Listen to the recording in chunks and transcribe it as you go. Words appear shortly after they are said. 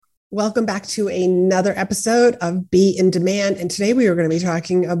Welcome back to another episode of Be in Demand. And today we are going to be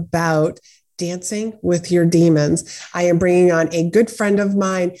talking about dancing with your demons. I am bringing on a good friend of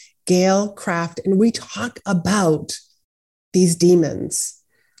mine, Gail Kraft, and we talk about these demons.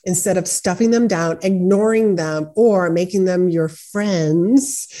 Instead of stuffing them down, ignoring them, or making them your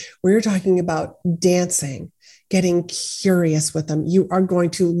friends, we're talking about dancing, getting curious with them. You are going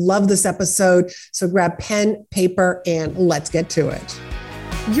to love this episode. So grab pen, paper, and let's get to it.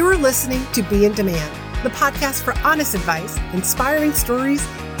 You're listening to Be in Demand, the podcast for honest advice, inspiring stories,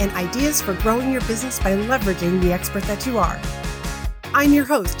 and ideas for growing your business by leveraging the expert that you are. I'm your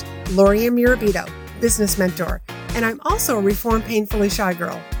host, Lori Mirabito, business mentor, and I'm also a reformed painfully shy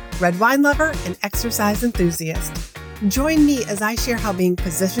girl, red wine lover, and exercise enthusiast. Join me as I share how being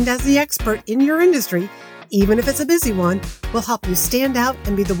positioned as the expert in your industry, even if it's a busy one, will help you stand out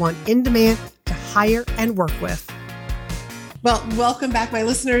and be the one in demand to hire and work with. Well, welcome back, my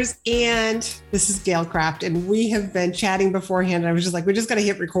listeners. And this is Gail Kraft. And we have been chatting beforehand. And I was just like, we're just going to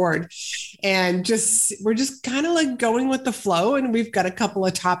hit record and we're just kind of like going with the flow. And we've got a couple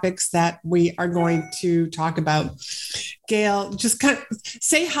of topics that we are going to talk about. Gail, just kind of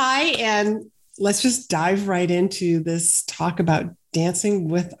say hi and let's just dive right into this talk about dancing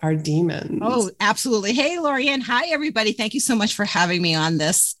with our demons. Oh, absolutely. Hey, Lorianne. Hi, everybody. Thank you so much for having me on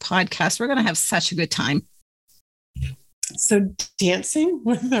this podcast. We're going to have such a good time. So dancing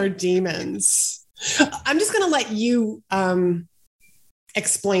with our demons. I'm just going to let you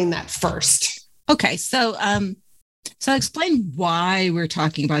explain that first. Okay. So I'll explain why we're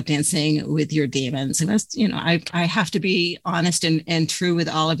talking about dancing with your demons. And that's, I have to be honest and true with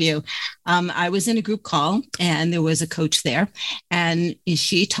all of you. I was in a group call and there was a coach there and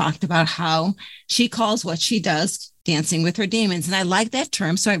she talked about how she calls what she does dancing with her demons. And I like that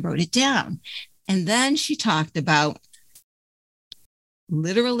term. So I wrote it down. And then she talked about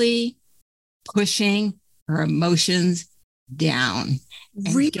literally pushing her emotions down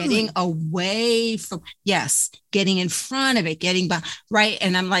and getting away from, getting in front of it, getting by, right.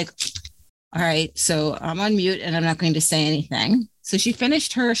 And I'm like, all right, so I'm on mute and I'm not going to say anything. So she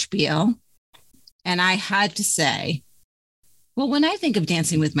finished her spiel and I had to say, well, when I think of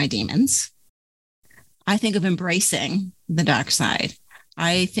dancing with my demons, I think of embracing the dark side.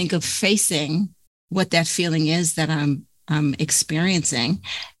 I think of facing what that feeling is that I'm experiencing.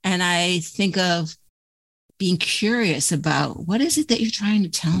 And I think of being curious about what is it that you're trying to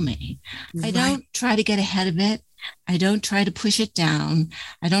tell me? Right. I don't try to get ahead of it. I don't try to push it down.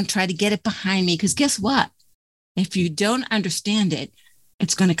 I don't try to get it behind me. Because guess what? If you don't understand it,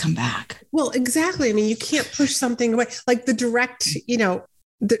 it's going to come back. Well, exactly. I mean, you can't push something away. Like the direct,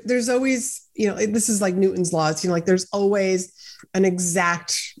 there's always, this is like Newton's laws, like there's always an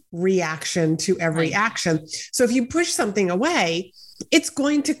exact reaction to every action. So if you push something away, it's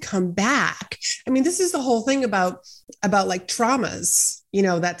going to come back. I mean, this is the whole thing about like traumas,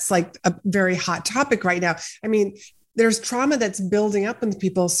 that's like a very hot topic right now. I mean, there's trauma that's building up in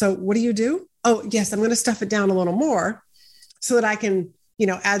people. So what do? Oh, yes, I'm going to stuff it down a little more so that I can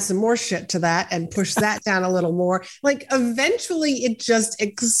add some more shit to that and push that down a little more. Like eventually it just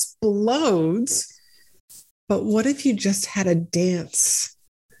explodes. But what if you just had a dance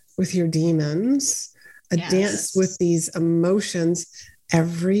with your demons, a dance with these emotions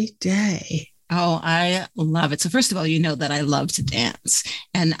every day? Oh, I love it. So first of all, you know that I love to dance,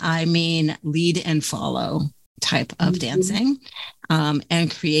 and I mean lead and follow type of dancing,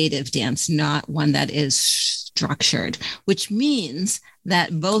 and creative dance, not one that is structured, which means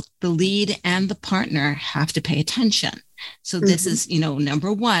that both the lead and the partner have to pay attention. So this is,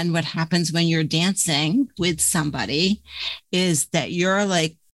 number one, what happens when you're dancing with somebody is that you're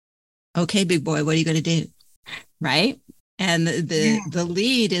like, okay, big boy, what are you going to do? Right. And the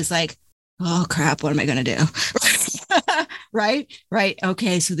lead is like, oh crap, what am I going to do? Right.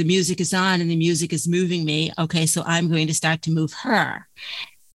 Okay. So the music is on and the music is moving me. Okay. So I'm going to start to move her.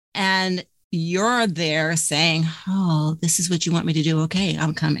 And you're there saying, oh, this is what you want me to do. Okay,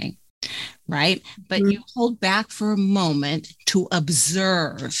 I'm coming. Right. But you hold back for a moment to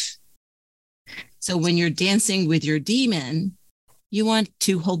observe. So when you're dancing with your demon, you want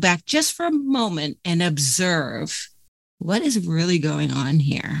to hold back just for a moment and observe what is really going on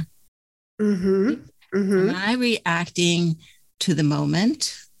here. Am I reacting to the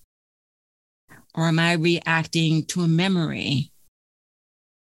moment? Or am I reacting to a memory?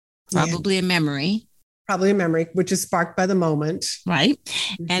 Probably a memory. Probably a memory, which is sparked by the moment. Right.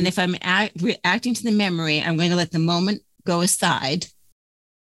 And if I'm reacting to the memory, I'm going to let the moment go aside.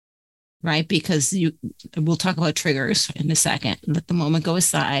 Right. Because we'll talk about triggers in a second. Let the moment go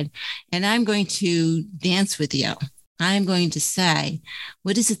aside. And I'm going to dance with you. I'm going to say,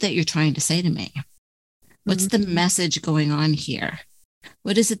 what is it that you're trying to say to me? What's the message going on here?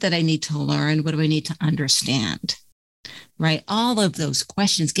 What is it that I need to learn? What do I need to understand? Right? All of those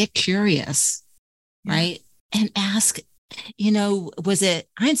questions, get curious, right? And ask, was it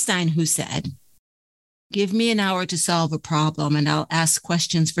Einstein who said, give me an hour to solve a problem and I'll ask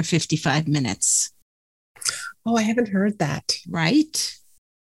questions for 55 minutes. Oh, I haven't heard that. Right?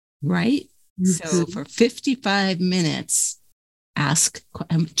 So for 55 minutes, ask,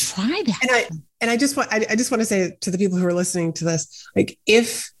 try that. And I just want to say to the people who are listening to this, like,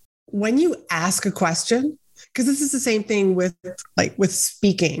 when you ask a question, because this is the same thing with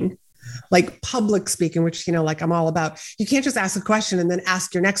speaking, like public speaking, which, like I'm all about, you can't just ask a question and then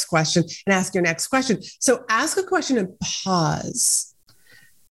ask your next question and ask your next question. So ask a question and pause.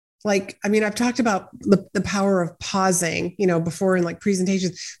 Like, I mean, I've talked about the power of pausing, before in like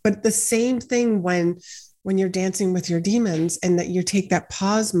presentations, but the same thing when you're dancing with your demons, and that you take that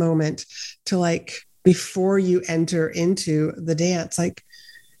pause moment to, like, before you enter into the dance, like,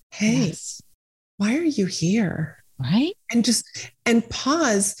 hey, why are you here? Right. And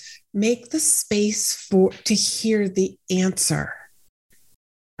pause, make the space to hear the answer.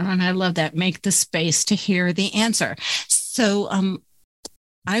 And I love that. Make the space to hear the answer. So,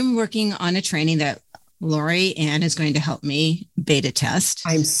 I'm working on a training that Lori Ann is going to help me beta test.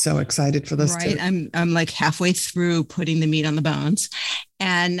 I'm so excited for this. Right. Too. I'm like halfway through putting the meat on the bones.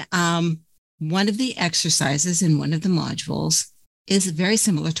 And one of the exercises in one of the modules is very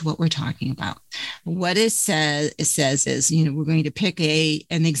similar to what we're talking about. What it says is, we're going to pick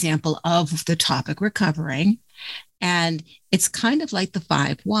an example of the topic we're covering. And it's kind of like the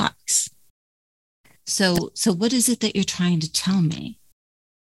 5 whys. So what is it that you're trying to tell me?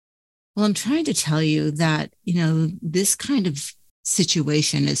 Well, I'm trying to tell you that, this kind of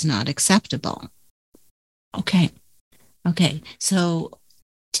situation is not acceptable. Okay. So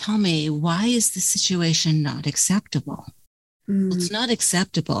tell me, why is the situation not acceptable? Well, it's not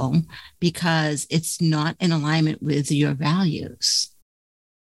acceptable because it's not in alignment with your values.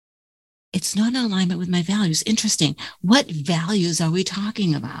 It's not in alignment with my values. Interesting. What values are we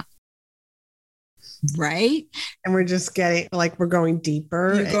talking about? Right? And we're just getting, like, we're going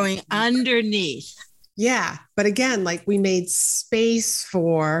deeper. You're going underneath. Yeah. But again, like, we made space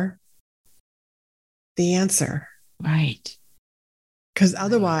for the answer. Right. Because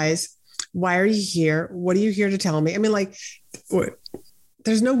otherwise, why are you here? What are you here to tell me? I mean, like,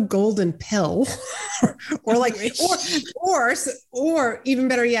 there's no golden pill or like, or even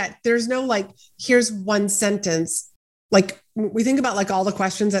better yet, there's no, like, here's one sentence. Like, we think about, like, all the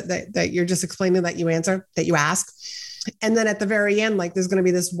questions that you're just explaining, that you answer, that you ask. And then at the very end, like, there's going to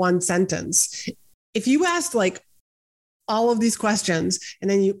be this one sentence. If you asked, like, all of these questions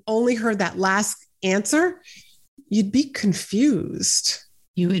and then you only heard that last answer, you'd be confused.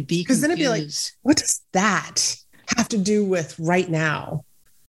 You would be confused. Because then it'd be like, what does that have to do with right now?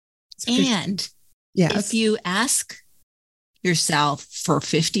 And if you ask yourself for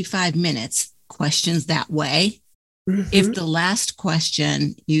 55 minutes questions that way, if the last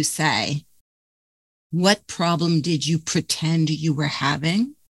question you say, what problem did you pretend you were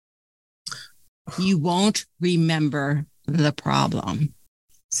having? You won't remember the problem.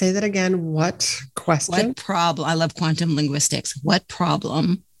 Say that again. What question? What problem? I love quantum linguistics. What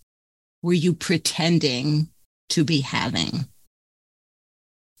problem were you pretending to be having?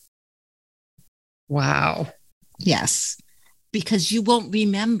 Wow. Yes. Because you won't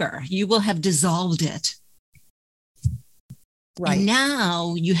remember. You will have dissolved it. Right. And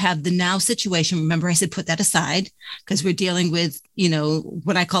now you have the now situation. Remember, I said, put that aside because we're dealing with,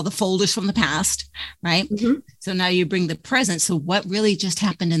 what I call the folders from the past, right? So now you bring the present. So what really just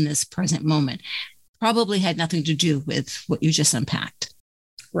happened in this present moment probably had nothing to do with what you just unpacked.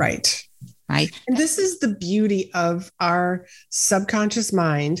 Right. Right. And this is the beauty of our subconscious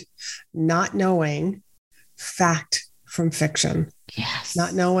mind, not knowing fact from fiction. Yes.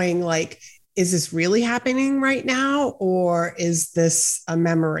 Not knowing, like, is this really happening right now, or is this a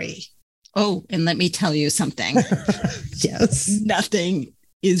memory? Oh, and let me tell you something. Yes. Nothing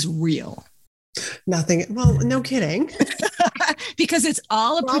is real. Nothing. Well, no kidding. Because it's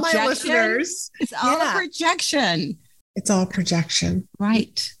all a projection. All my listeners. It's all a projection. It's all projection.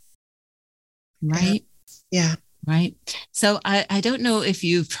 Right. Yeah. Right. So I don't know if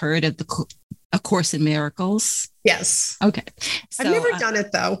you've heard of A Course in Miracles. Yes. Okay. So, I've never done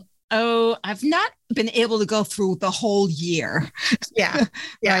it though. Oh, I've not been able to go through the whole year. Yeah.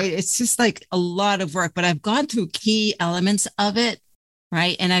 Right. It's just like a lot of work, but I've gone through key elements of it.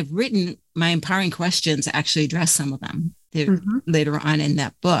 Right. And I've written my empowering questions, actually address some of them later on in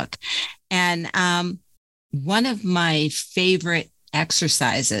that book. And one of my favorite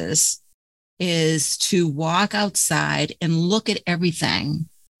exercises is to walk outside and look at everything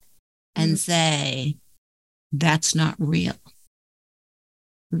and say, that's not real.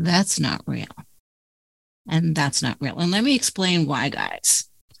 That's not real. And that's not real. And let me explain why, guys.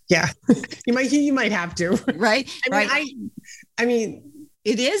 Yeah, you might have to. Right. I mean,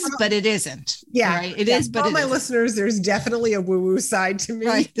 it is, but it isn't. Yeah, right. It is, but all my listeners, there's definitely a woo-woo side to me.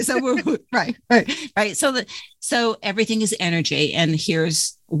 Right. So right. So everything is energy, and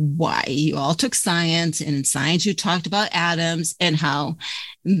here's why. You all took science, and in science, you talked about atoms and how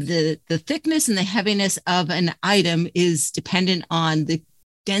the thickness and the heaviness of an item is dependent on the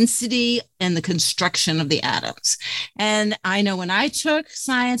density and the construction of the atoms. And I know when I took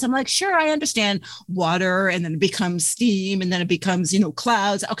science, I'm like, sure, I understand water, and then it becomes steam, and then it becomes,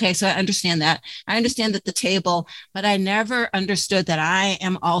 clouds. Okay, so I understand that. I understand that the table, but I never understood that I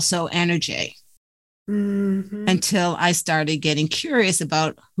am also energy until I started getting curious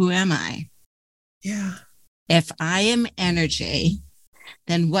about who am I? Yeah. If I am energy,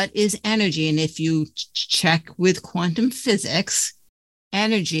 then what is energy? And if you check with quantum physics,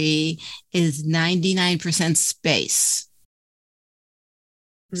 energy is 99% space.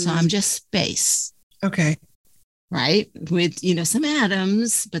 So I'm just space. Okay. Right? With, some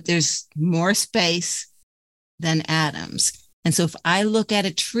atoms, but there's more space than atoms. And so if I look at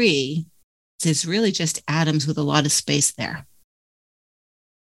a tree, it's really just atoms with a lot of space there.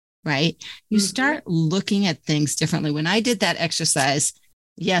 Right? You start looking at things differently. When I did that exercise,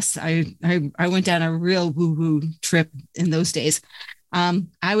 yes, I went down a real woo-woo trip in those days.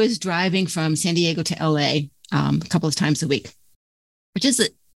 I was driving from San Diego to LA a couple of times a week, which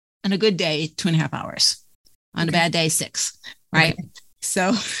is on a good day, 2.5 hours. On a bad day, 6, right? Okay.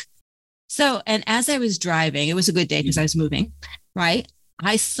 So, and as I was driving, it was a good day because I was moving, right?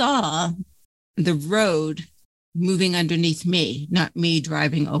 I saw the road moving underneath me, not me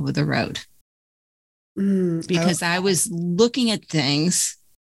driving over the road. Because I was looking at things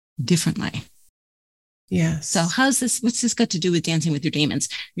differently. Yes. So what's this got to do with dancing with your demons?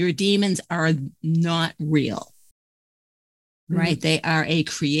 Your demons are not real, right? They are a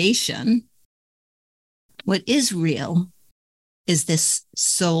creation. What is real is this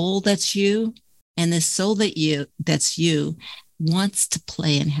soul that's you, and this soul that's you wants to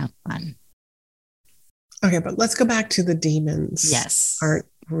play and have fun. Okay, but let's go back to the demons. Yes. Aren't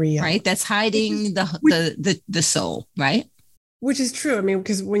real. Right? That's hiding the soul, right? Which is true. I mean,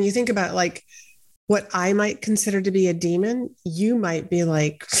 because when you think about like what I might consider to be a demon, you might be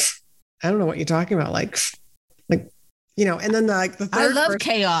like, I don't know what you're talking about. Like, and then the third I love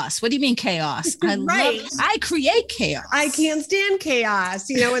chaos. What do you mean chaos? I create chaos. I can't stand chaos,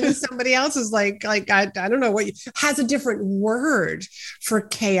 and then somebody else is like, I don't know has a different word for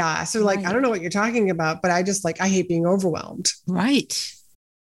chaos. Or I don't know what you're talking about, but I just I hate being overwhelmed. Right.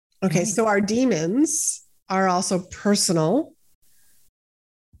 Okay. Right. So our demons are also personal,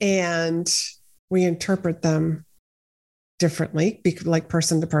 and we interpret them differently, like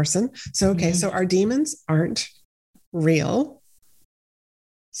person to person. So, okay. So our demons aren't real.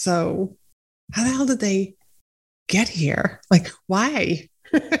 So how the hell did they get here? Why?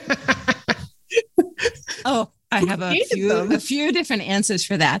 Oh, I have a few different answers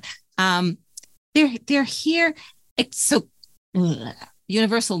for that. They're here. So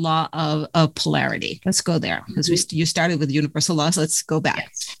universal law of polarity. Let's go there because you started with universal laws. Let's go back.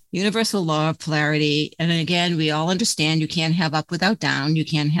 Yes. Universal law of polarity. And again, we all understand you can't have up without down. You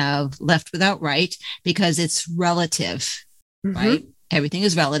can't have left without right because it's relative, right? Everything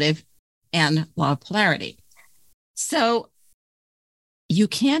is relative, and law of polarity. So you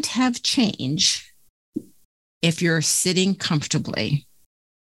can't have change if you're sitting comfortably,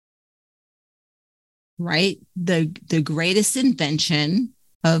 right? The greatest invention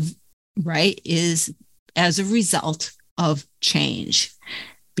is as a result of change,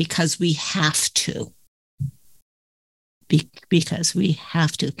 because we have to. Because we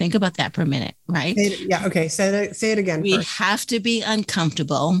have to. Think about that for a minute, right? Yeah. Okay. Say it again. We have to be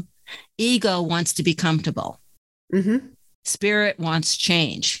uncomfortable. Ego wants to be comfortable. Spirit wants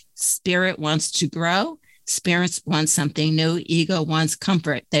change. Spirit wants to grow. Spirit wants something new. Ego wants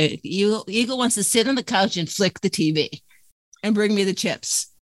comfort. Ego wants to sit on the couch and flick the TV and bring me the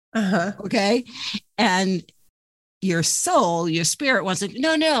chips. Okay. And your soul, your spirit wants to,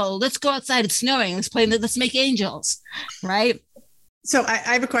 no, let's go outside. It's snowing. Let's make angels. Right. So I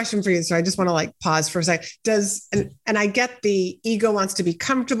have a question for you. So I just want to pause for a sec. And I get the ego wants to be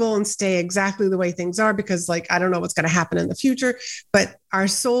comfortable and stay exactly the way things are because I don't know what's going to happen in the future, but our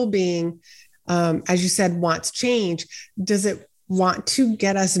soul being, as you said, wants change. Does it want to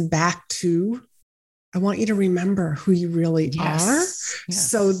get us back to I want you to remember who you really are. Yes.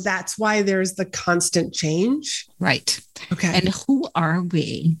 So that's why there's the constant change. Right. Okay. And who are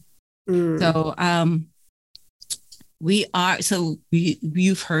we? So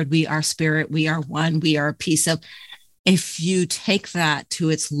you've heard we are spirit, we are one, we are a piece of. If you take that to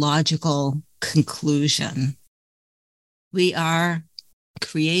its logical conclusion, we are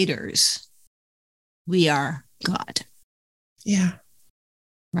creators. We are God. Yeah.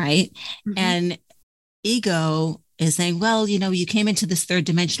 Right. And ego is saying, well, you came into this third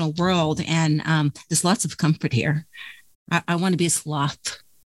dimensional world and there's lots of comfort here. I want to be a sloth.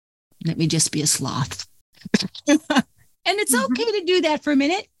 Let me just be a sloth. And it's okay to do that for a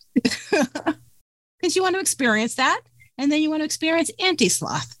minute because you want to experience that. And then you want to experience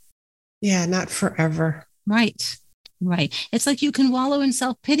anti-sloth. Yeah, not forever. Right. It's like you can wallow in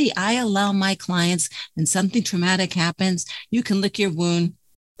self-pity. I allow my clients, when something traumatic happens, you can lick your wound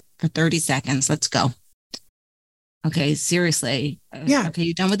for 30 seconds. Let's go. Okay, seriously. Yeah. Okay,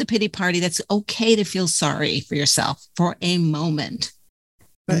 you're done with the pity party. That's okay to feel sorry for yourself for a moment.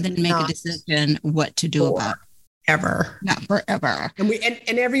 But and then make a decision what to do about it. Not forever.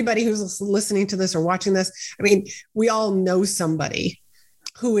 And everybody who's listening to this or watching this, I mean, we all know somebody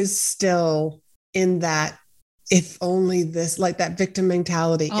who is still in that, if only this, like that victim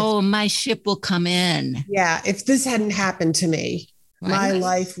mentality. Oh, my ship will come in. Yeah. If this hadn't happened to me, my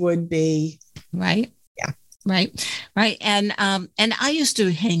life would be. Right. Yeah. Right. And I used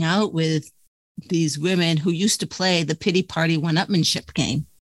to hang out with these women who used to play the pity party one-upmanship game.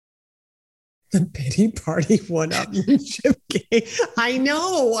 The pity party one-upmanship game. I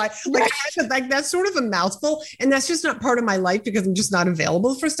know. Like that's sort of a mouthful. And that's just not part of my life because I'm just not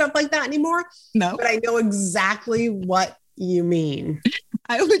available for stuff like that anymore. No. But I know exactly what you mean.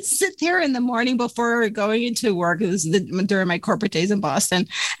 I would sit there in the morning before going into work. It was during my corporate days in Boston.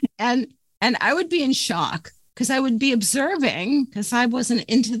 And I would be in shock because I would be observing because I wasn't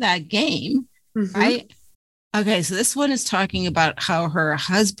into that game. Right. Okay, so this one is talking about how her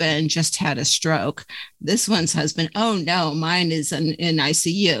husband just had a stroke. This one's husband, oh no, mine is in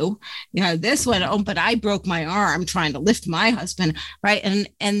ICU. This one, but I broke my arm trying to lift my husband, right?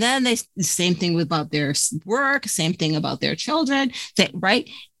 And then the same thing about their work, same thing about their children, right?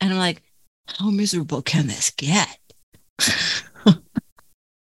 And I'm like, how miserable can this get?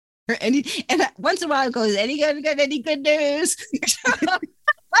 and once in a while it goes, any good news?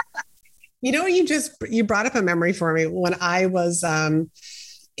 You brought up a memory for me. When I was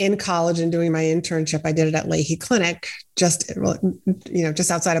in college and doing my internship, I did it at Leahy Clinic, just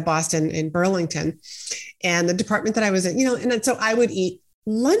outside of Boston in Burlington. And the department that I was in, and so I would eat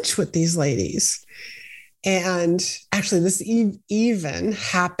lunch with these ladies. And actually this even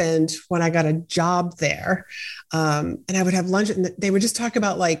happened when I got a job there. And I would have lunch and they would just talk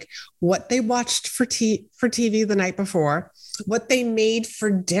about like what they watched for TV the night before, what they made for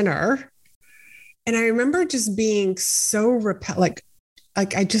dinner. And I remember just being so repelled, like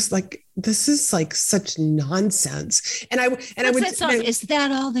I just like, this is like such nonsense. And I would, is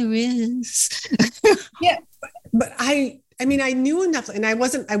that all there is? Yeah. But I mean, I knew enough and I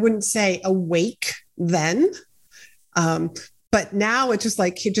wouldn't say awake then. But now it's just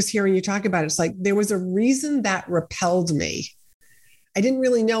like, just hearing you talk about it, it's like, there was a reason that repelled me. I didn't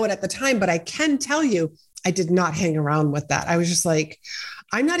really know it at the time, but I can tell you, I did not hang around with that. I was just like,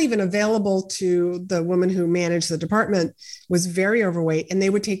 I'm not even available to the woman who managed the department, was very overweight, and they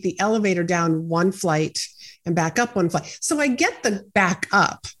would take the elevator down one flight and back up one flight. So I get the back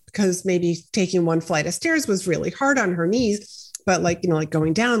up because maybe taking one flight of stairs was really hard on her knees, but like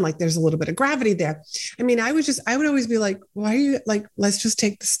going down, like there's a little bit of gravity there. I mean, I would always be like, why are you like, let's just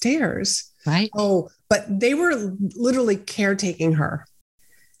take the stairs. Right. Oh, but they were literally caretaking her.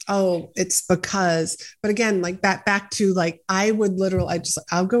 Oh, it's because, but again, like back to like,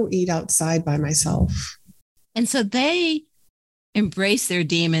 I'll go eat outside by myself. And so they embrace their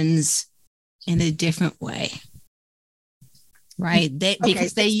demons in a different way, right?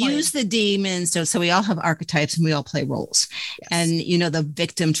 Because they use the demons. So we all have archetypes and we all play roles. Yes. And, the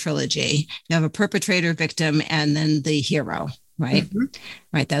victim trilogy, you have a perpetrator, victim, and then the hero. Right. Mm-hmm.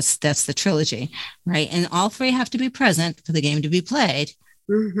 Right. That's the trilogy. Right. And all three have to be present for the game to be played.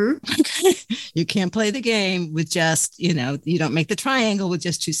 Mm-hmm. You can't play the game with just, you don't make the triangle with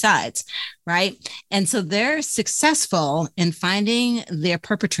just two sides, right? And so they're successful in finding their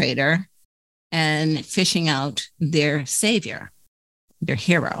perpetrator and fishing out their savior, their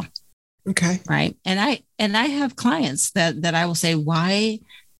hero. Okay. Right. And I have clients that I will say, why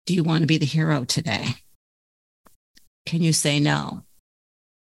do you want to be the hero today? Can you say no?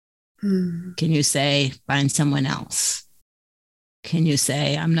 Can you say, find someone else? Can you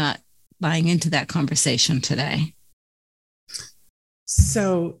say, I'm not buying into that conversation today.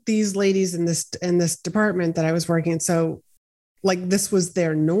 So these ladies in this department that I was working in, so like this was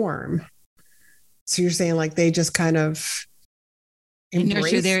their norm. So you're saying like they just kind of they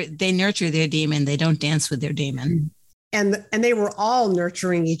nurture their demon. They don't dance with their demon. And they were all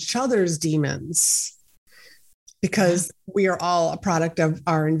nurturing each other's demons, because we are all a product of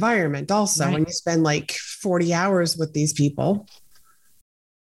our environment also. Right. When you spend like 40 hours with these people,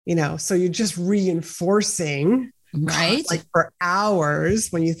 so you're just reinforcing, right? Like for hours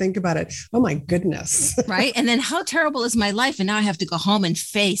when you think about it. Oh my goodness. Right. And then how terrible is my life? And now I have to go home and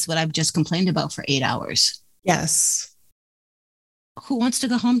face what I've just complained about for 8 hours. Yes. Who wants to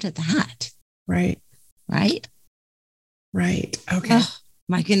go home to that? Right. Right. Right. Okay. Oh,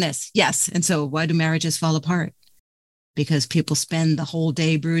 my goodness. Yes. And so why do marriages fall apart? Because people spend the whole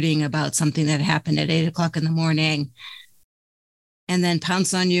day brooding about something that happened at 8 o'clock in the morning, and then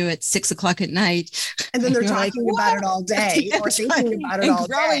pounce on you at 6 o'clock at night. And then they're talking about it all day, or thinking about it all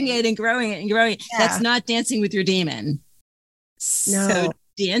day. And growing it. Yeah. That's not dancing with your demon. No. So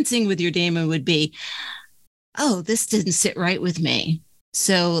dancing with your demon would be, oh, this didn't sit right with me.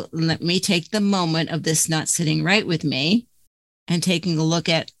 So let me take the moment of this not sitting right with me and taking a look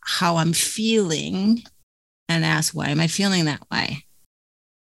at how I'm feeling and ask, why am I feeling that way?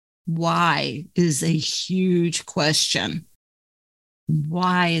 Why is a huge question.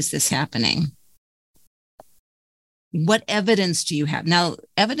 Why is this happening? What evidence do you have? Now,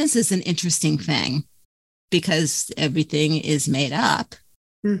 evidence is an interesting thing because everything is made up.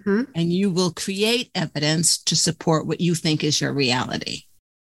 Mm-hmm. And you will create evidence to support what you think is your reality.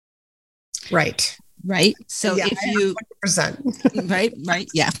 Right. Right. So if you 100%. right.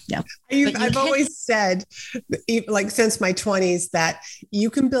 Yeah. I've always said, like since my 20s, that you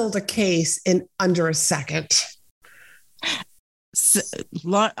can build a case in under a second. So,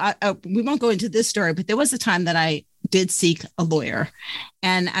 we won't go into this story, but there was a time that I did seek a lawyer,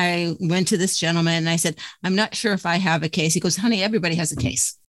 and I went to this gentleman and I said, I'm not sure if I have a case. He goes, honey, everybody has a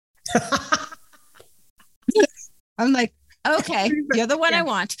case. I'm like, okay, you're the one I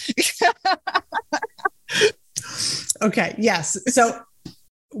want. Okay. Yes. So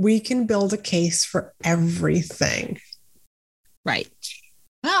we can build a case for everything. Right.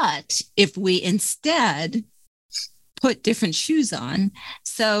 But if we instead put different shoes on,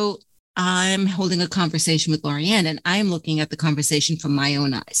 so I'm holding a conversation with Lorianne and I'm looking at the conversation from my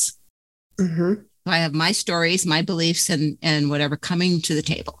own eyes. Mm-hmm. So I have my stories, my beliefs, and whatever coming to the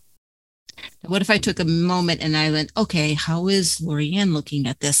table. What if I took a moment and I went, okay, how is Lorianne looking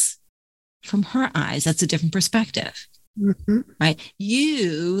at this from her eyes? That's a different perspective, right? You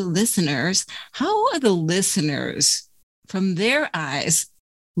listeners, how are the listeners from their eyes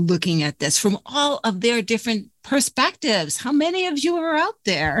looking at this from all of their different perspectives? How many of you are out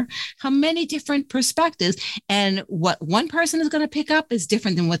there? How many different perspectives? And what one person is going to pick up is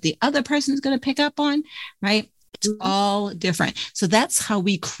different than what the other person is going to pick up on, right? It's all different. So that's how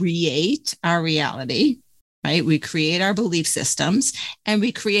we create our reality, right? We create our belief systems and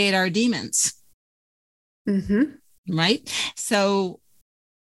we create our demons, right? So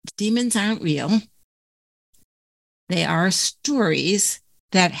demons aren't real. They are stories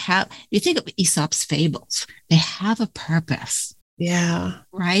that have, you think of Aesop's fables, they have a purpose. Yeah.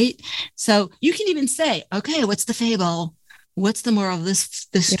 Right. So you can even say, okay, what's the fable? What's the moral of this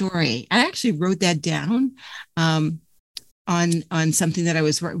story? I actually wrote that down on something that I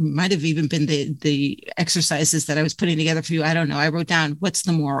was, might have even been the exercises that I was putting together for you. I don't know. I wrote down, what's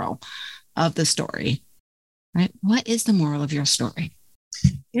the moral of the story? Right. What is the moral of your story?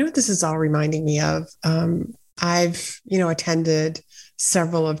 You know what this is all reminding me of? I've, attended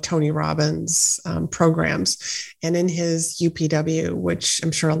several of Tony Robbins' programs, and in his UPW, which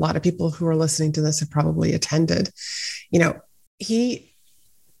I'm sure a lot of people who are listening to this have probably attended, he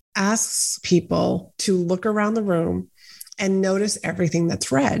asks people to look around the room and notice everything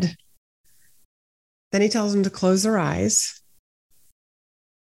that's red. Then he tells them to close their eyes.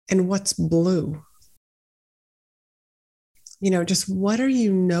 And what's blue? Just what are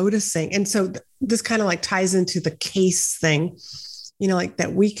you noticing? And so this kind of like ties into the case thing, like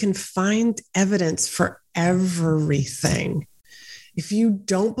that we can find evidence for everything. If you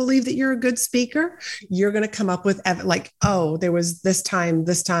don't believe that you're a good speaker, you're going to come up with like, oh, there was this time,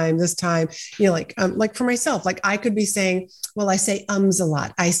 like for myself, like I could be saying, well, I say a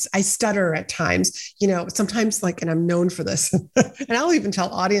lot. I stutter at times, sometimes like, and I'm known for this, and I'll even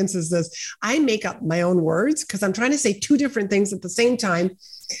tell audiences this, I make up my own words because I'm trying to say two different things at the same time.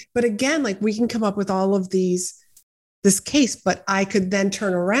 But again, like we can come up with all of this case, but I could then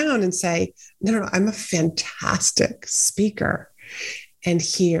turn around and say, no, I'm a fantastic speaker. and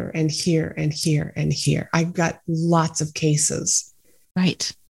here and here and here and here. I've got lots of cases.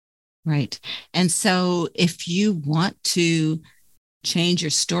 Right. Right. And so if you want to change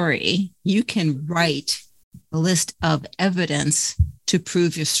your story, you can write a list of evidence to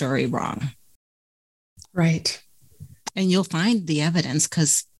prove your story wrong. Right. And you'll find the evidence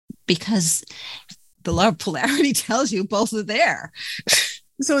because the law of polarity tells you both are there.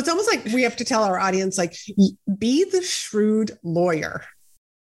 So it's almost like we have to tell our audience, like, be the shrewd lawyer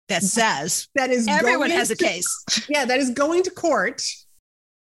that says that is everyone has a case. Yeah, that is going to court.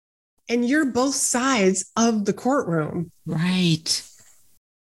 And you're both sides of the courtroom. Right.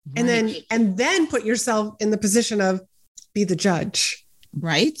 And then put yourself in the position of be the judge.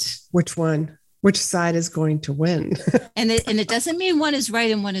 Right. Which one? Which side is going to win? and it doesn't mean one is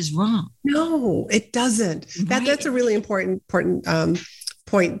right and one is wrong. No, it doesn't. Right. That's a really important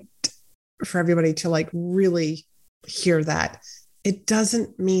point for everybody to like really hear that. It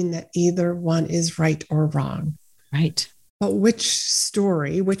doesn't mean that either one is right or wrong. Right. But which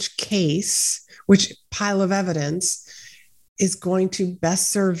story, which case, which pile of evidence is going to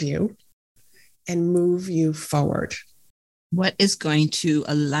best serve you and move you forward? What is going to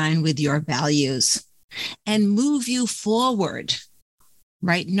align with your values and move you forward,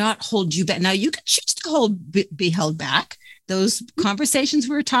 right? Not hold you back. Now, you can choose to be held back. Those conversations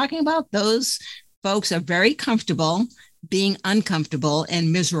we were talking about, those folks are very comfortable being uncomfortable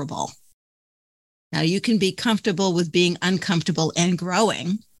and miserable. Now, you can be comfortable with being uncomfortable and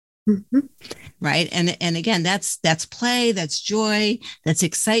growing, right? And again, that's play, that's joy, that's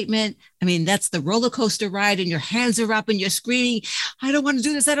excitement. I mean, that's the roller coaster ride and your hands are up and you're screaming, I don't want to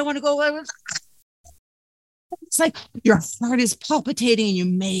do this. I don't want to go. It's like your heart is palpitating and you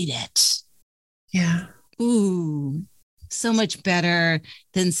made it. Yeah. Ooh, so much better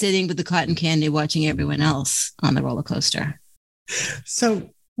than sitting with the cotton candy watching everyone else on the roller coaster. So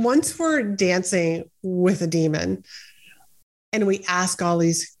once we're dancing with a demon and we ask all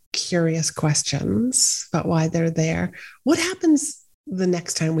these curious questions about why they're there, what happens the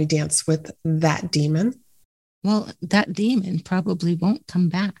next time we dance with that demon? Well, that demon probably won't come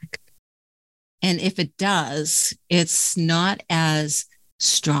back. And if it does, it's not as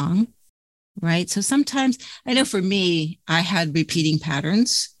strong, right? So sometimes, I know for me, I had repeating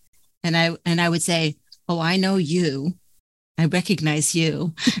patterns and I would say, oh, I know you. I recognize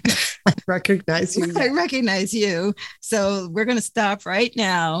you. I recognize you. I recognize you. So we're going to stop right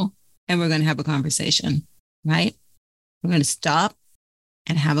now and we're going to have a conversation, right? We're going to stop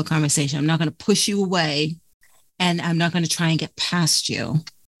and have a conversation. I'm not going to push you away and I'm not going to try and get past you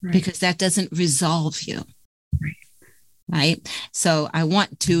because that doesn't resolve you. Right. So I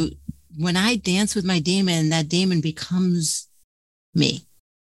want to, when I dance with my demon, that demon becomes me.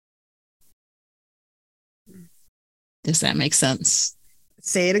 Does that make sense?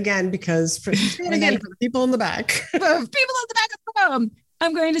 Say it again, because for the people in the back. For people in the back of the room,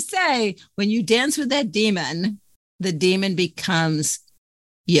 I'm going to say, when you dance with that demon, the demon becomes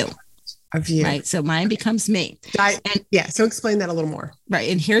you. Of you. Right. So mine becomes me. So explain that a little more.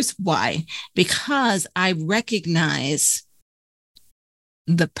 Right. And here's why. Because I recognize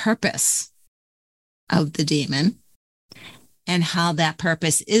the purpose of the demon and how that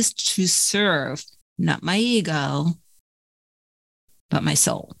purpose is to serve not my ego, but my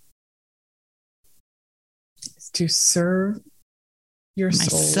soul. It's to serve your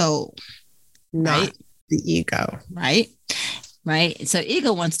soul, not the ego. Right. Right. So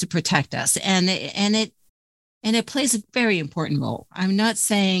ego wants to protect us and it plays a very important role. I'm not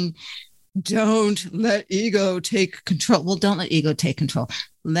saying don't let ego take control. Well, don't let ego take control.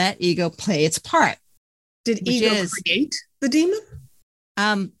 Let ego play its part. Did ego create the demon?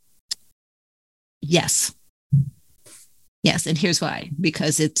 Yes. Yes. And here's why.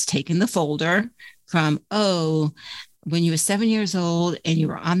 Because it's taken the folder from, when you were 7 years old and you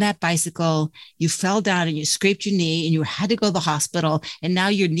were on that bicycle, you fell down and you scraped your knee and you had to go to the hospital and now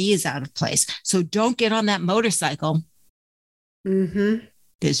your knee is out of place. So don't get on that motorcycle. Mm-hmm.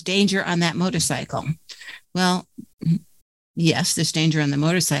 There's danger on that motorcycle. Well, yes, there's danger on the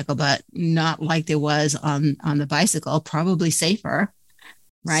motorcycle, but not like there was on the bicycle, probably safer.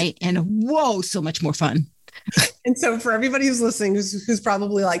 Right. And whoa, so much more fun. And so for everybody who's listening, who's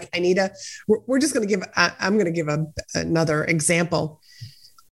probably like, we're just going to give, I'm going to give another example.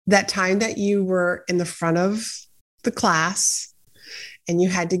 That time that you were in the front of the class and you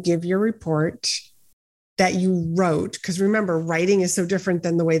had to give your report that you wrote, because remember, writing is so different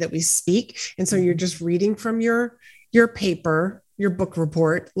than the way that we speak. And so you're just reading from your paper, your book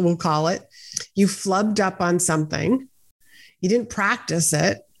report, we'll call it. You flubbed up on something. You didn't practice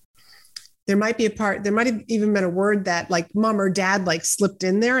it. there might be a part, there might have even been a word that like mom or dad like slipped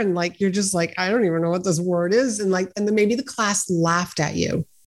in there, and like you're just like, I don't even know what this word is. And like, and then maybe the class laughed at you.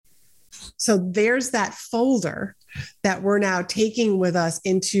 So there's that folder that we're now taking with us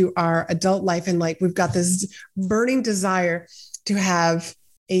into our adult life. And like, we've got this burning desire to have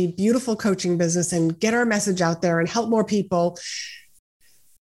a beautiful coaching business and get our message out there and help more people.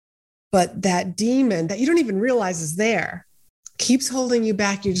 But that demon that you don't even realize is there keeps holding you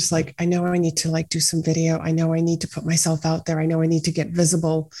back. You're just like, I know I need to like do some video. I know I need to put myself out there. I know I need to get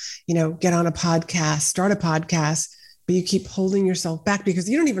visible, get on a podcast, start a podcast, but you keep holding yourself back because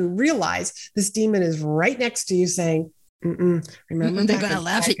you don't even realize this demon is right next to you saying, remember they're going to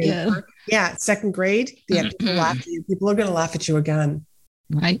laugh at you. Yeah. Second grade. Yeah. People laugh at you. People are going to laugh at you again.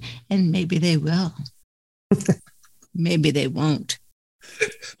 Right. And maybe they will. Maybe they won't.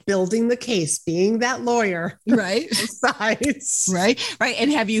 Building the case, being that lawyer. Right. Both sides. Right. Right.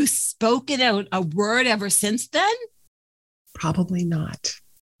 And have you spoken out a word ever since then? Probably not.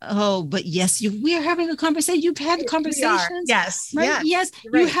 Oh, but yes, we are having a conversation. You've had conversations. Yes. Right? Yeah. Yes.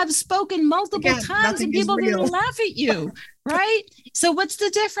 Right. You have spoken multiple times and people didn't laugh at you. Right. So what's the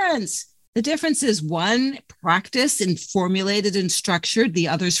difference? The difference is one, practice and formulated and structured, the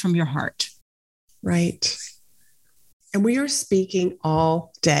others from your heart. Right. And we are speaking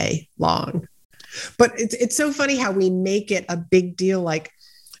all day long. But it's so funny how we make it a big deal. Like,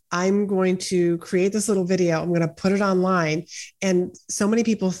 I'm going to create this little video. I'm going to put it online. And so many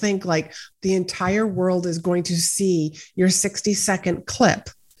people think like the entire world is going to see your 60-second clip.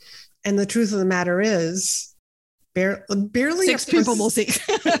 And the truth of the matter is, barely 6 people will see.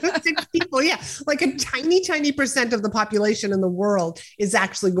 6 people, yeah. Like a tiny percent of the population in the world is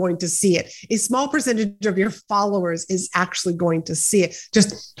actually going to see it. A small percentage of your followers is actually going to see it.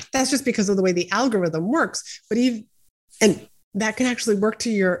 That's just because of the way the algorithm works. But and that can actually work to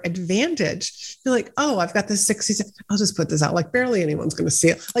your advantage. You're like, oh, I've got this 60 seconds. I'll just put this out. Like barely anyone's going to see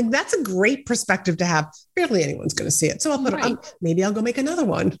it. Like that's a great perspective to have. Barely anyone's going to see it. So I'll put it on. Maybe I'll go make another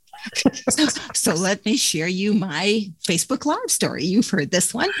one. So let me share you my Facebook Live story. You've heard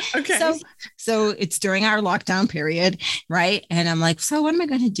this one. Okay. So it's during our lockdown period, right? And I'm like, so what am I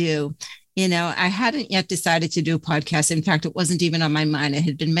going to do? I hadn't yet decided to do a podcast. In fact, it wasn't even on my mind. It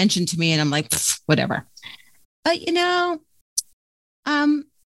had been mentioned to me and I'm like, whatever. But I'm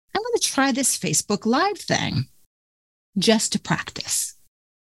going to try this Facebook Live thing just to practice.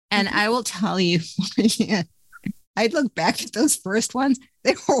 And I will tell you, I look back at those first ones,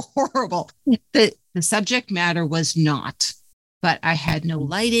 they were horrible. The subject matter was not, but I had no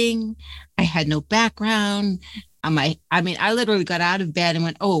lighting. I had no background. I literally got out of bed and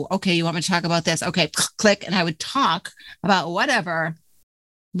went, oh, okay, you want me to talk about this? Okay, click. And I would talk about whatever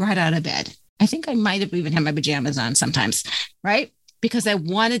right out of bed. I think I might have even had my pajamas on sometimes, right? Because I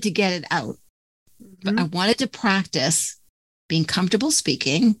wanted to get it out. But I wanted to practice being comfortable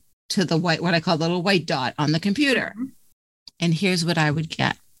speaking to the what I call the little white dot on the computer. And here's what I would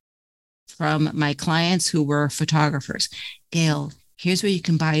get from my clients who were photographers. Gail, here's where you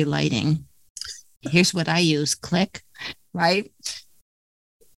can buy lighting. Here's what I use. Click, right?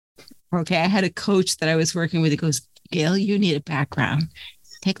 Okay, I had a coach that I was working with. He goes, Gail, you need a background.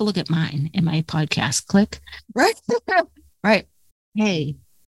 Take a look at mine in my podcast. Click, right? Right. Hey,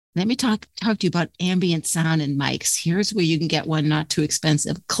 let me talk to you about ambient sound and mics. Here's where you can get one not too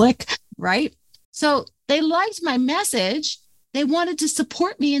expensive. Click, right? So they liked my message. They wanted to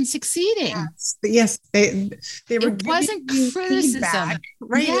support me in succeeding. Yes. They were. It wasn't criticism, feedback,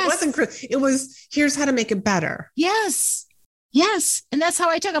 right? Yes. It wasn't. It was, here's how to make it better. Yes. And that's how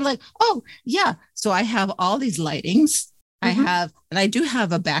I took. I'm like, oh yeah. So I have all these lightings. And I do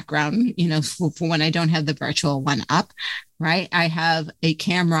have a background, for when I don't have the virtual one up, right? I have a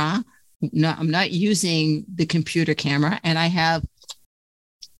camera. No, I'm not using the computer camera. And I have,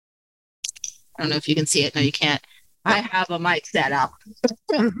 I don't know if you can see it. No, you can't. I have a mic set up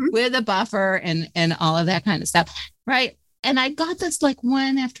with a buffer and all of that kind of stuff, right? And I got this like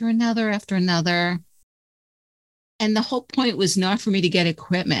one after another. And the whole point was not for me to get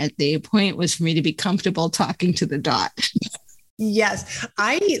equipment. The point was for me to be comfortable talking to the dot. Yes.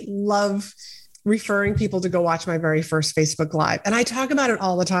 I love referring people to go watch my very first Facebook Live. And I talk about it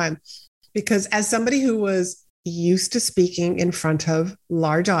all the time because as somebody who was used to speaking in front of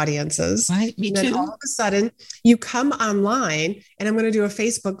large audiences, right? Me then too. all of a sudden you come online and I'm going to do a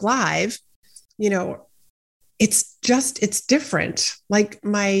Facebook Live, it's different. Like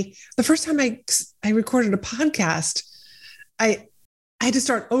the first time I recorded a podcast, I had to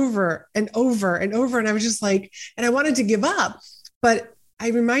start over and over and over. And I was just like, and I wanted to give up, but I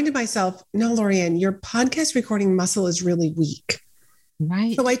reminded myself, no, Lorianne, your podcast recording muscle is really weak.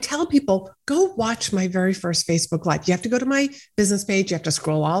 Right. So I tell people, go watch my very first Facebook Live. You have to go to my business page. You have to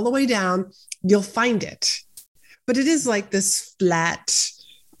scroll all the way down. You'll find it. But it is like this flat,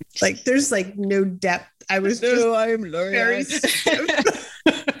 like there's like no depth. I'm learning. Very stiff.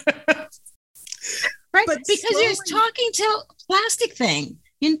 Right. But because you're talking to a plastic thing.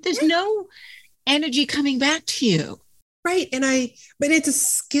 There's no energy coming back to you. Right. But it's a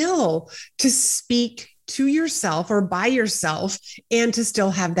skill to speak to yourself or by yourself and to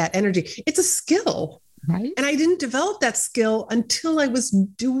still have that energy. It's a skill. Right. And I didn't develop that skill until I was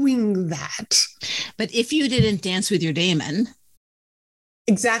doing that. But if you didn't dance with your daemon,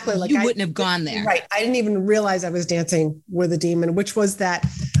 exactly, like you wouldn't have gone there. Right. I didn't even realize I was dancing with a demon, which was that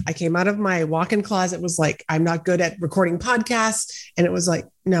I came out of my walk-in closet, was like, I'm not good at recording podcasts. And it was like,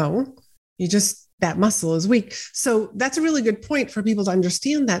 no, that muscle is weak. So that's a really good point for people to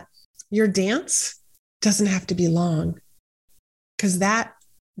understand that your dance doesn't have to be long, because that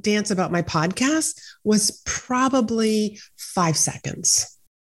dance about my podcast was probably 5 seconds.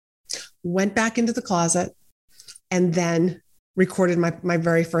 Went back into the closet and then recorded my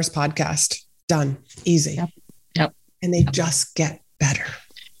very first podcast. Done. Easy. Yep. And they just get better.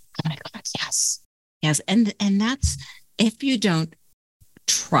 Oh my God. Yes. Yes. And that's, if you don't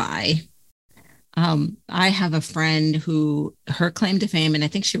try. I have a friend who, her claim to fame, and I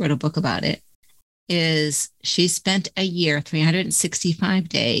think she wrote a book about it, is she spent a year, 365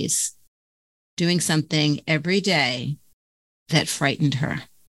 days, doing something every day that frightened her.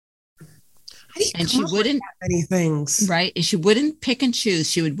 And she wouldn't, many things, right? She wouldn't pick and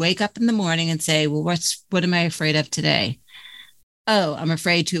choose. She would wake up in the morning and say, well, what am I afraid of today? Oh, I'm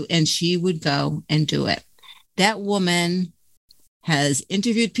afraid to. And she would go and do it. That woman has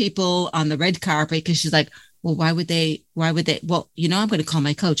interviewed people on the red carpet because she's like, well, why would they? Well, I'm going to call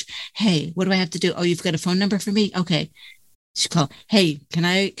my coach. Hey, what do I have to do? Oh, you've got a phone number for me? Okay. She called. Hey, can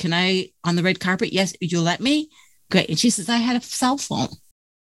I on the red carpet? Yes. You'll let me? Great. And she says, I had a cell phone.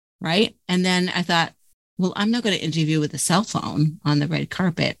 Right. And then I thought, well, I'm not going to interview with a cell phone on the red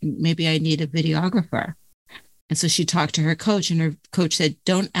carpet. Maybe I need a videographer. And so she talked to her coach, and her coach said,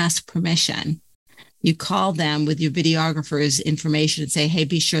 don't ask permission. You call them with your videographer's information and say, hey,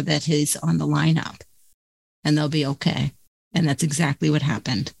 be sure that he's on the lineup, and they'll be okay. And that's exactly what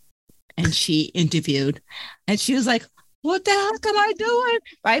happened. And she interviewed, and she was like, what the heck am I doing?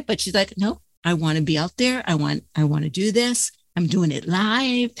 Right. But she's like, no, I want to be out there. I want to do this. I'm doing it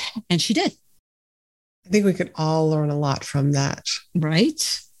live. And she did. I think we could all learn a lot from that.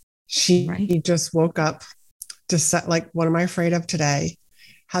 Right. She just woke up to set, like, what am I afraid of today?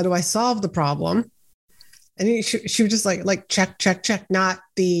 How do I solve the problem? And she was just like, check, not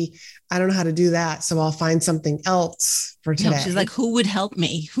the, I don't know how to do that, so I'll find something else for today. No, she's like, who would help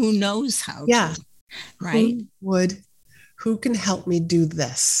me? Who knows how to? Right. Who can help me do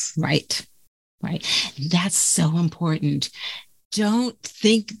this? Right. That's so important. Don't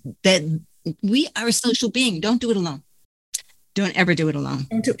think that we are a social being. Don't do it alone. Don't ever do it alone.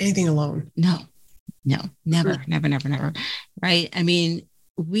 Don't do anything alone. No, never. Right. I mean,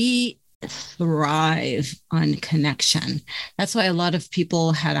 we thrive on connection. That's why a lot of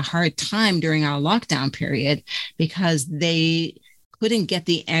people had a hard time during our lockdown period, because they couldn't get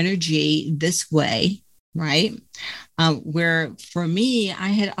the energy this way. Right. Where for me, I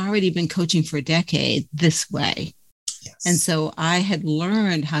had already been coaching for a decade this way. Yes. And so I had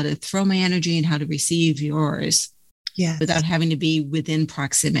learned how to throw my energy and how to receive yours without having to be within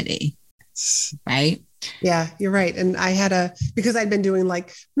proximity. Right. Yeah, you're right. And because I'd been doing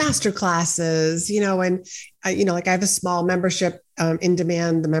like master classes, and like I have a small membership, In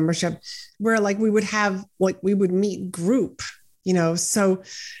Demand, the membership, where like we would meet group, so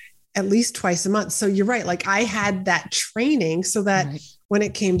at least twice a month. So you're right. Like I had that training so that when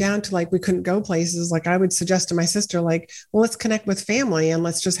it came down to like, we couldn't go places, like I would suggest to my sister, like, well, let's connect with family and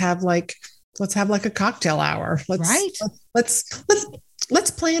let's have like a cocktail hour. Let's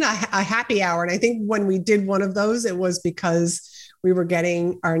plan a happy hour. And I think when we did one of those, it was because we were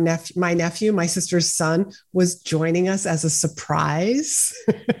getting my nephew, my sister's son, was joining us as a surprise.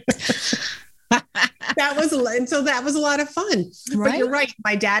 That was a lot of fun. Right? But you're right.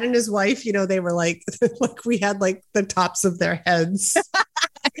 My dad and his wife, they were like we had like the tops of their heads.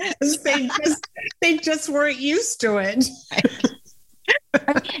 they just weren't used to it.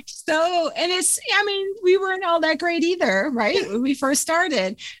 So, and we weren't all that great either, right? When we first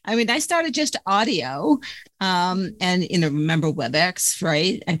started, I started just audio, and remember WebEx,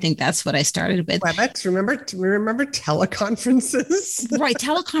 right? I think that's what I started with. WebEx, remember teleconferences? Right,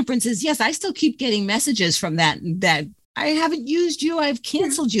 teleconferences. Yes, I still keep getting messages from that I haven't used you. I've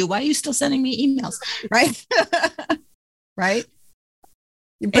canceled you. Why are you still sending me emails? Right, right.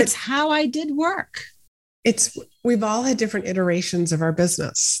 It's how I did work. We've all had different iterations of our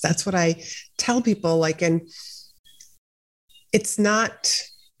business. That's what I tell people. Like, and it's not,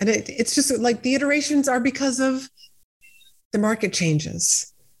 and it's just like the iterations are because of the market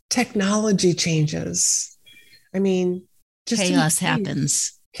changes, technology changes. I mean, just chaos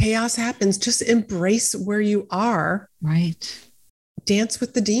happens. Chaos happens. Just embrace where you are. Right. Dance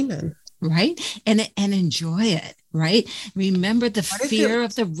with the demon. Right. And enjoy it. Right. Remember the fear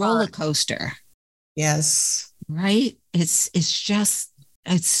of the roller coaster. Yes. Right. It's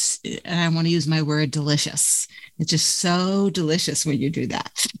I want to use my word, delicious. It's just so delicious when you do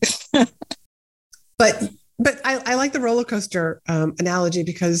that. But I like the roller coaster analogy,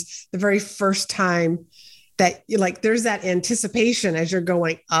 because the very first time that you like, there's that anticipation as you're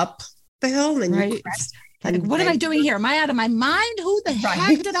going up the hill, and right. you crest. Like, what am I doing here? Am I out of my mind? Who the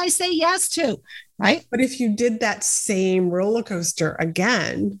heck did I say yes to? Right. But if you did that same roller coaster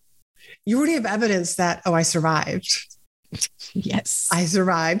again, you already have evidence that, I survived. Yes. I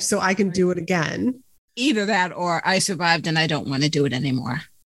survived, so I can do it again. Either that, or I survived and I don't want to do it anymore.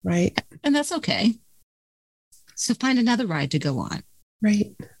 Right. And that's okay. So find another ride to go on.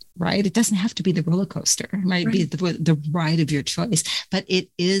 Right. Right. It doesn't have to be the roller coaster. It might be the ride of your choice, but it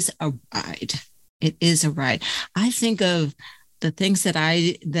is a ride. It is a ride. I think of the things that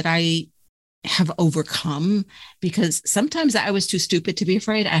I have overcome, because sometimes I was too stupid to be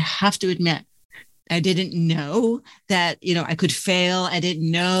afraid. I have to admit, I didn't know that, I could fail. I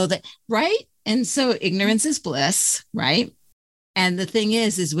didn't know that. Right. And so ignorance is bliss. Right. And the thing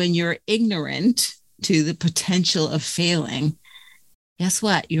is when you're ignorant to the potential of failing, guess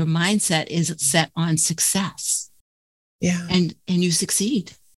what? Your mindset is set on success. Yeah. And you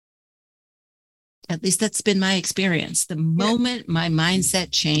succeed. At least that's been my experience. The moment my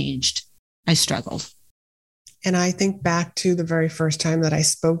mindset changed, I struggled. And I think back to the very first time that I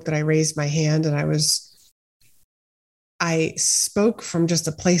spoke, that I raised my hand, and I spoke from just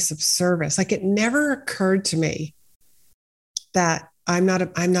a place of service. Like, it never occurred to me that I'm not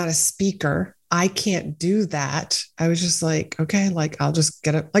a speaker. I can't do that. I was just like, okay, like, I'll just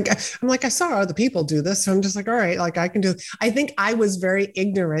get it. Like, I'm like, I saw other people do this. So I'm just like, all right, like, I can do it. I think I was very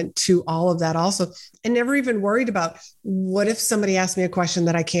ignorant to all of that also, and never even worried about what if somebody asked me a question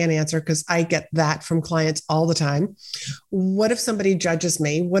that I can't answer, because I get that from clients all the time. What if somebody judges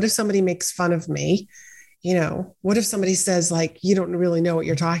me? What if somebody makes fun of me? What if somebody says, like, you don't really know what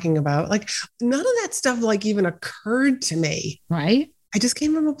you're talking about? Like, none of that stuff like even occurred to me. Right. I just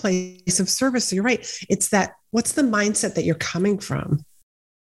came from a place of service. So you're right. It's that, what's the mindset that you're coming from?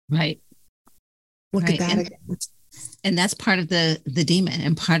 Right. Look at that again. And that's part of the demon,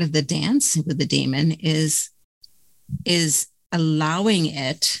 and part of the dance with the demon is allowing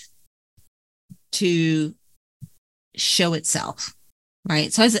it to show itself.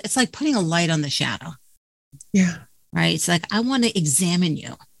 Right. So it's like putting a light on the shadow. Yeah. Right. It's like, I want to examine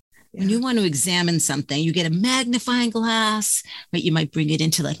you. When you want to examine something, you get a magnifying glass, right? You might bring it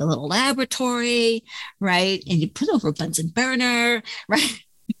into like a little laboratory, right? And you put over a Bunsen burner, right?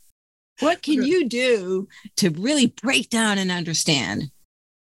 What can you do to really break down and understand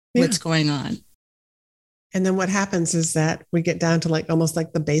what's going on? And then what happens is that we get down to like almost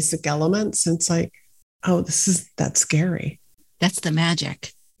like the basic elements. And it's like, that's scary. That's the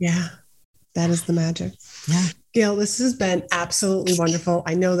magic. Yeah, that is the magic. Yeah. Gail, this has been absolutely wonderful.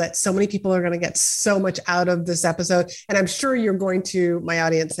 I know that so many people are going to get so much out of this episode, and I'm sure you're going to, my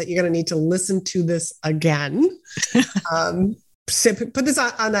audience, that you're going to need to listen to this again. Put this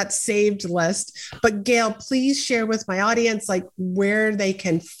on that saved list. But Gail, please share with my audience like where they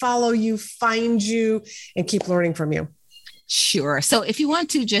can follow you, find you, and keep learning from you. Sure. So if you want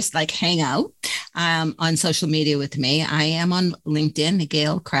to just like hang out on social media with me, I am on LinkedIn,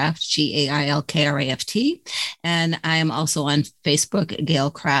 Gail Kraft, GailKraft. And I am also on Facebook,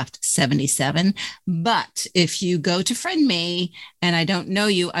 Gail Kraft 77. But if you go to friend me and I don't know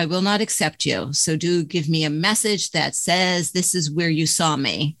you, I will not accept you. So do give me a message that says this is where you saw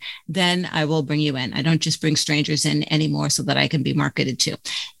me. Then I will bring you in. I don't just bring strangers in anymore so that I can be marketed to.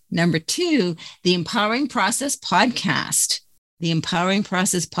 Number 2, the Empowering Process podcast. The Empowering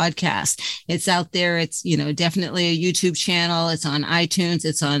Process podcast. It's out there. It's, definitely a YouTube channel. It's on iTunes.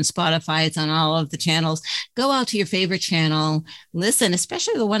 It's on Spotify. It's on all of the channels. Go out to your favorite channel, listen,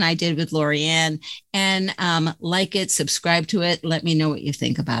 especially the one I did with Lorianne, and like it, subscribe to it. Let me know what you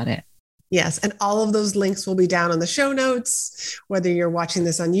think about it. Yes. And all of those links will be down in the show notes, whether you're watching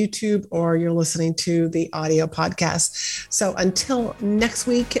this on YouTube or you're listening to the audio podcast. So until next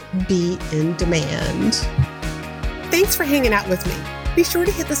week, be in demand. Thanks for hanging out with me. Be sure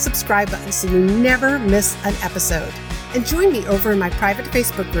to hit the subscribe button so you never miss an episode. And join me over in my private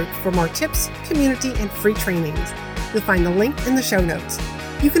Facebook group for more tips, community, and free trainings. You'll find the link in the show notes.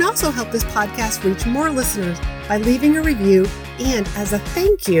 You can also help this podcast reach more listeners by leaving a review. And as a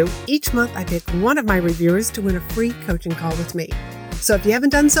thank you, each month I pick one of my reviewers to win a free coaching call with me. So if you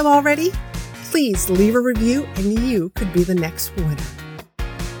haven't done so already, please leave a review and you could be the next winner.